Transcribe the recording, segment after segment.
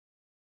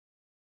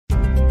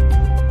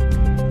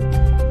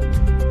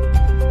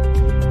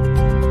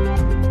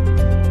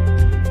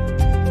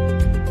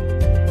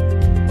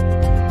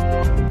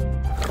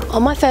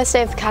On my first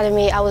day of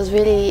academy, I was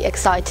really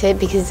excited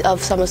because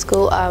of summer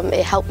school.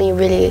 It helped me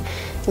really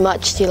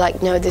much to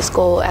know the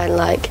school and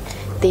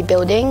the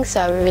building,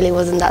 so I really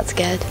wasn't that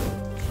scared.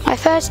 My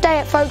first day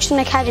at Folkestone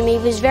Academy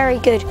was very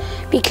good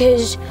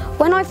because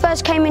when I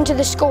first came into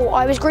the school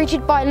I was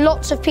greeted by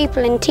lots of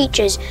people and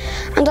teachers,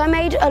 and I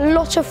made a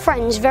lot of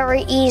friends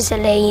very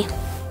easily.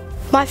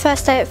 My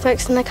first day at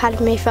Folkestone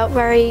Academy felt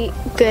very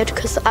good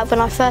because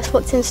when I first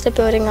walked into the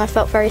building I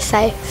felt very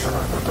safe.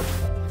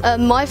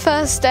 My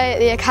first day at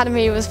the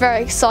academy was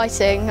very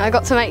exciting. I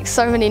got to make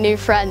so many new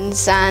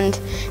friends and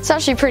it's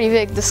actually pretty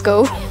big, the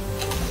school.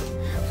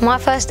 My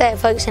first day at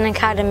Folkestone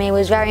Academy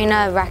was very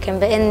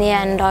nerve-wracking, but in the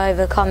end I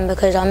overcome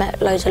because I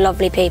met loads of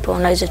lovely people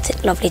and loads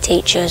of lovely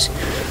teachers.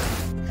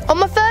 On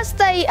my first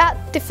day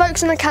at the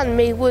Folkestone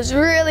Academy was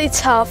really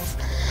tough.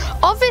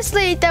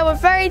 Obviously there were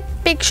very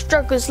big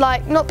struggles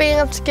like not being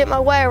able to get my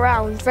way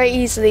around very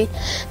easily,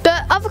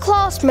 but other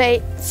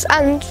classmates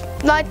and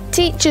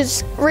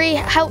teachers really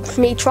helped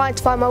me try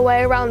to find my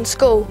way around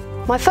school.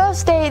 My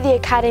first day at the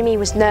academy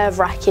was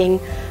nerve-wracking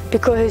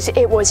because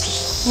it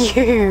was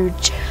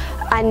huge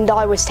and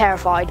I was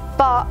terrified,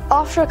 but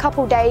after a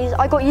couple of days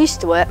I got used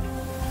to it.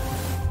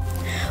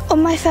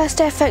 On my first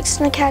day at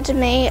Folkestone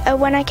Academy,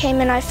 when I came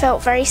in I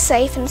felt very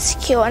safe and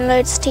secure and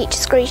loads of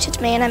teachers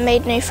greeted me and I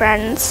made new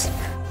friends.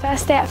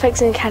 First day at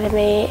Folkestone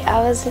Academy, I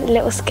was a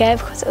little scared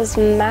because it was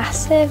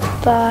massive,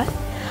 but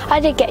I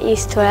did get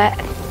used to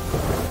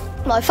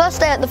it. My first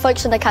day at the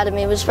Folkestone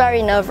Academy was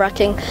very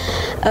nerve-wracking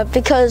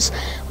because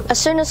as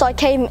soon as I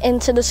came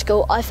into the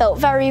school I felt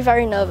very,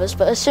 very nervous,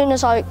 but as soon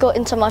as I got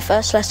into my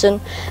first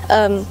lesson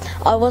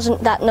I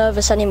wasn't that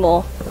nervous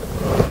anymore.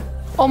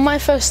 On my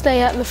first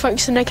day at the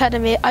Folkestone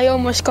Academy I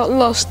almost got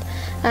lost,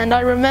 and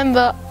I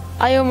remember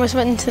I almost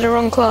went into the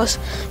wrong class,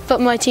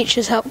 but my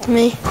teachers helped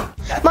me.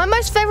 My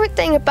most favourite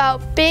thing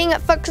about being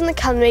at Folkestone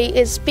Academy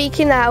is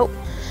speaking out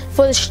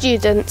for the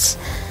students.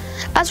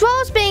 As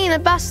well as being an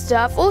ambassador,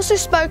 I've also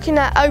spoken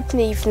at open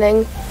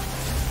evening.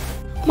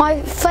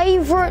 My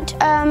favourite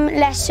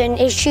lesson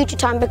is tutor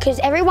time because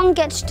everyone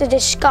gets to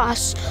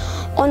discuss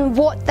on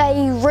what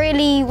they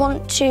really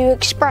want to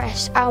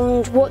express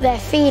and what they're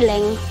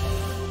feeling.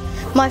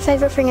 My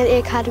favourite thing at the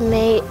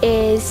academy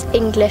is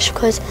English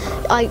because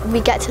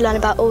we get to learn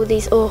about all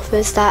these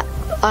authors that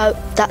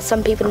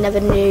some people never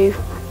knew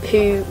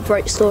who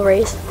wrote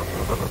stories.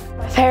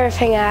 My favourite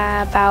thing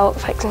about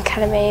Folkestone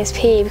Academy is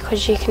PE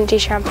because you can do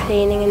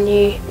trampolining and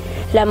you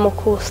learn more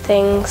cool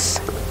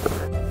things.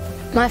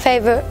 My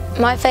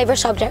favourite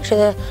subject of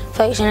the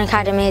Folkestone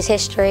Academy is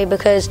history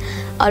because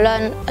I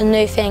learned a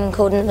new thing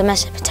called the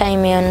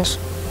Mesopotamians.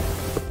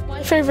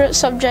 My favourite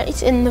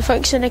subject in the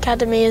Folkestone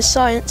Academy is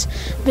science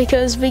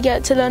because we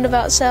get to learn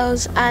about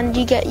cells and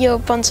you get your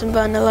Bunsen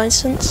burner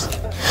licence.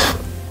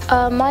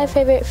 My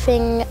favourite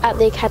thing at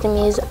the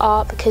academy is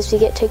art because we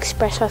get to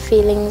express our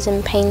feelings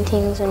in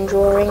paintings and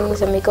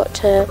drawings, and we got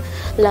to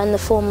learn the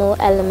formal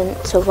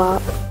elements of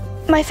art.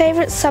 My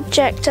favourite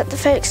subject at the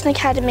Folkestone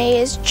Academy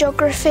is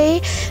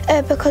geography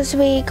because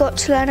we got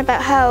to learn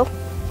about how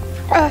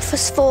Earth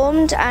was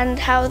formed and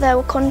how there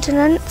were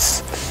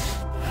continents.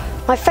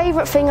 My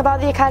favourite thing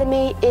about the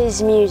academy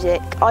is music.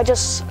 I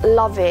just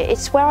love it.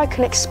 It's where I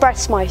can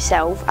express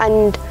myself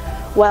and,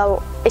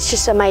 well, it's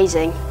just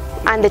amazing.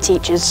 And the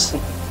teachers.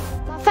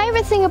 My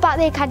favourite thing about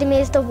the academy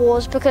is the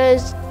awards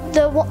because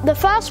the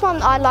first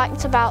one I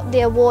liked about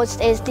the awards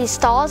is the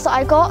stars that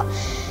I got,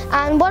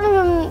 and one of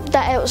them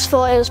that it was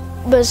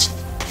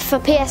for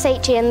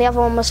PSHE and the other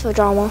one was for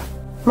drama.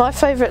 My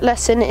favourite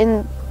lesson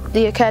in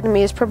the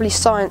academy is probably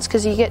science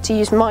because you get to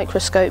use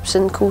microscopes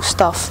and cool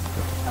stuff.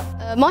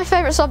 My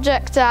favourite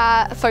subject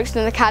at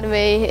Folkestone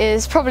Academy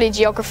is probably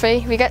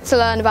geography. We get to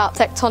learn about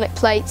tectonic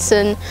plates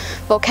and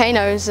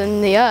volcanoes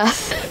and the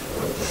Earth.